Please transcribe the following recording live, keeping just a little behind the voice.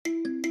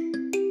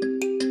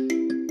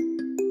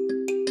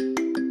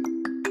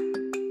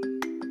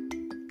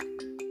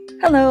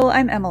Hello,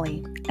 I'm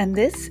Emily, and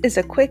this is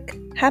a quick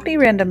Happy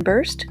Random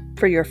Burst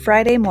for your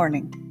Friday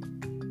morning.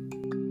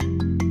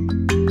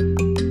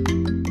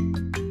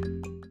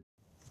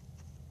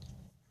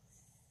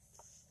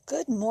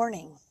 Good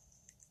morning.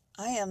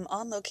 I am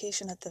on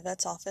location at the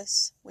vet's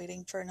office,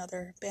 waiting for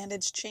another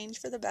bandage change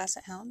for the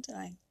Basset Hound, and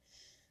I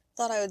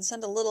thought I would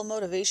send a little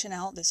motivation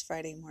out this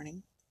Friday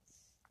morning.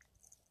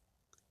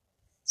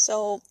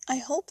 So I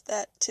hope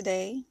that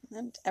today,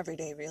 and every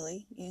day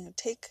really, you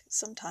take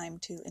some time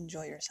to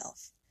enjoy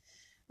yourself.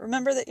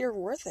 Remember that you're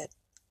worth it.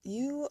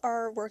 You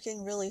are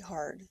working really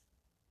hard,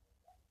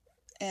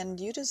 and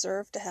you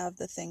deserve to have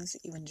the things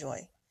that you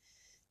enjoy.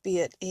 Be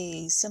it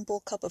a simple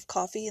cup of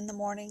coffee in the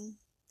morning,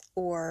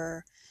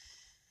 or,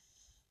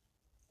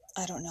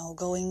 I don't know,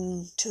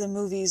 going to the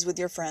movies with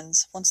your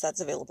friends once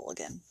that's available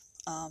again.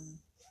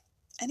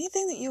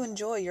 Anything that you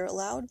enjoy, you're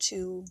allowed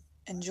to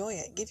enjoy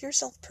it. Give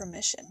yourself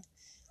permission.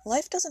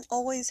 Life doesn't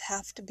always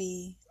have to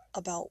be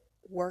about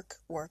work.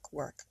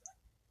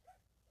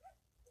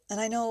 And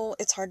I know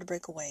it's hard to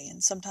break away,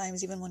 and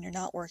sometimes even when you're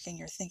not working,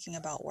 you're thinking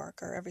about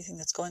work or everything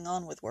that's going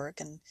on with work,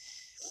 and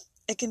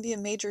it can be a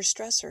major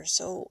stressor.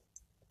 So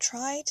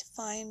try to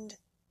find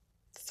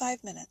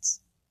 5 minutes.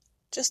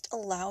 Just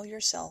allow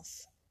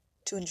yourself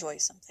to enjoy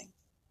something.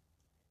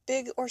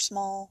 Big or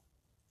small,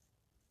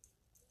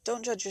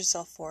 don't judge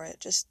yourself for it.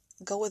 Just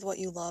go with what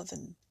you love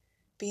and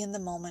be in the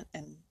moment,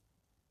 and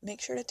make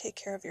sure to take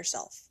care of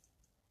yourself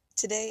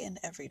today and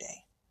every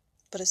day,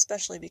 but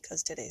especially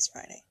because today's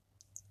Friday.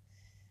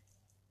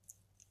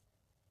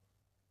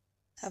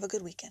 Have a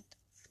good weekend.